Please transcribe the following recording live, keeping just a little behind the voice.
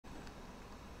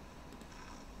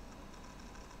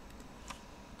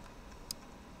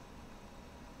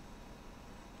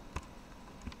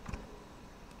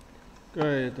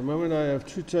Okay, at the moment I have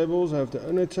two tables. I have the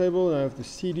owner table and I have the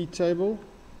CD table.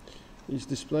 It's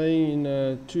displaying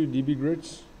in two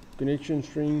Dbgrids, connection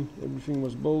string, everything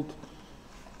was built.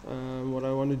 What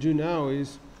I want to do now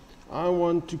is I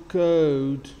want to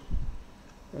code,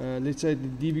 let's say the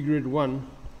Dbgrid 1,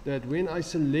 that when I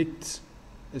select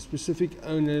a specific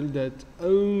owner, that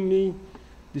only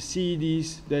the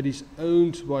CDs that is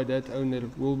owned by that owner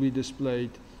will be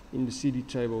displayed in the CD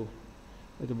table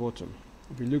at the bottom.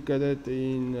 If you look at it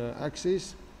in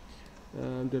Access,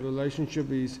 the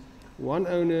relationship is one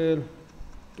owner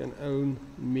can own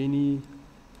many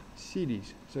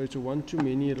CDs. So it's a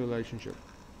one-to-many relationship.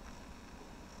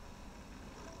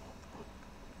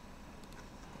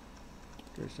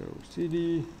 Okay, so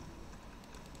CD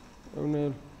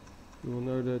owner, you will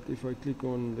know that if I click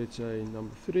on, let's say,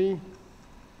 number 3,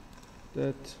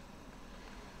 that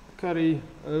Curry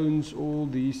owns all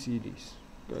these CDs.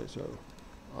 Okay, so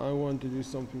I want to do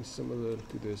something similar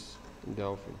to this in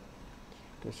Delphi.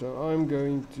 Okay, so I'm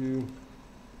going to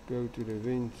go to the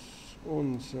events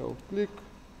on cell click,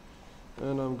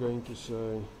 and I'm going to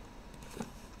say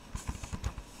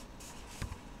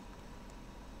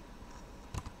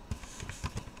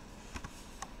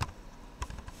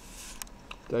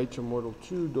Datamodule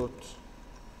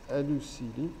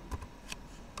 2.addCD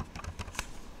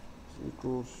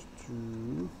equals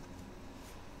to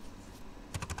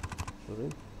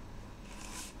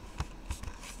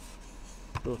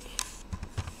dot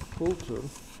filter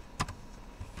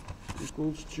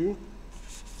equals to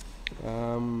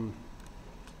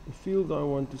the field I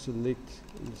want to select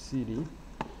in the CD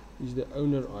is the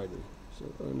owner ID. So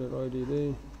owner ID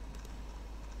there.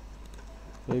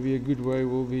 Maybe a good way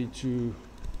will be to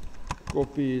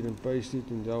copy it and paste it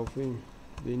in Delphi.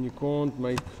 Then you can't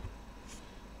make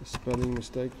a spelling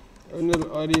mistake.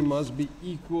 Owner ID must be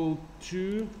equal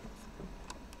to.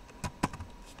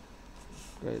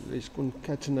 Okay, let's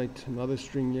concatenate another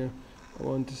string here. I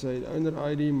want to say the owner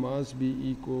ID must be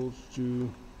equals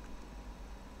to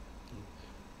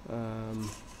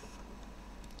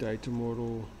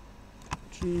Datamodule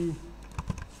 2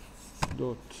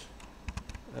 dot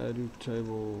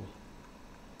adotable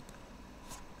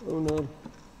owner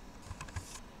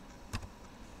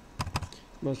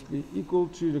must be equal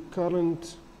to the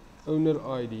current owner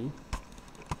ID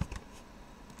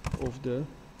of the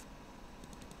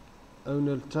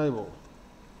owner table.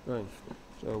 Right.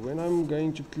 So when I'm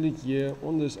going to click here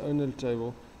on this owner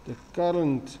table, the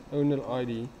current owner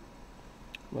ID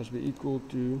must be equal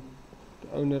to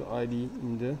the owner ID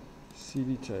in the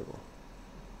CD table.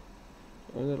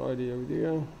 Owner ID over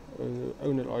there,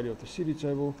 owner ID of the CD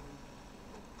table.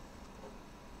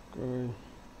 Okay.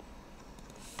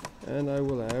 And I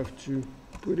will have to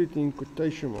put it in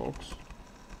quotation marks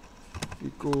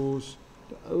because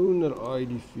the owner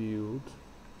ID field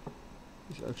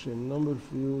is actually a number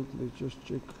field. Let's just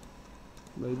check.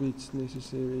 Maybe it's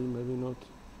necessary, maybe not.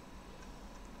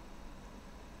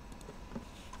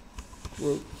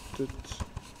 Quoted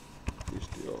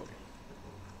str.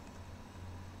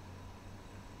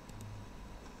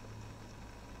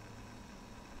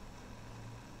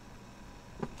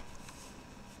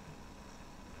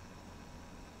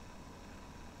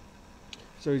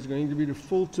 So it's going to be the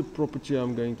filter property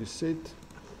I'm going to set,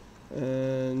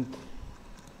 and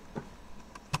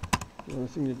one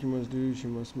thing that you must do is you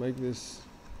must make this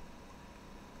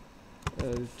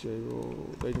table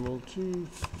Datamodule 2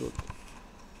 dot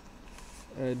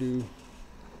addo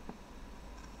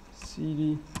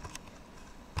CD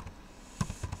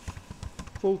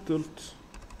filtered.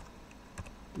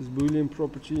 This boolean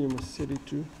property you must set it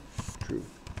to true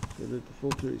so that the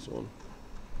filter is on.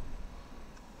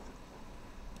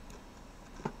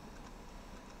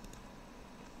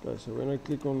 Okay, so when I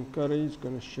click on curry, it's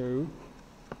going to show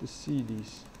the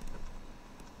CDs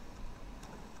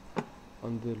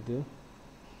under the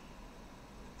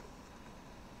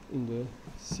in the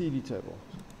CD table.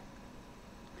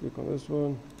 Click on this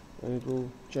one and it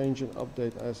will change and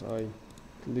update as I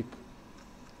click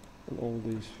on all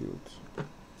these fields.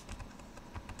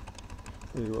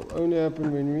 It will only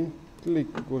happen when we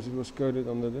click because it was coded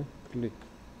under the click.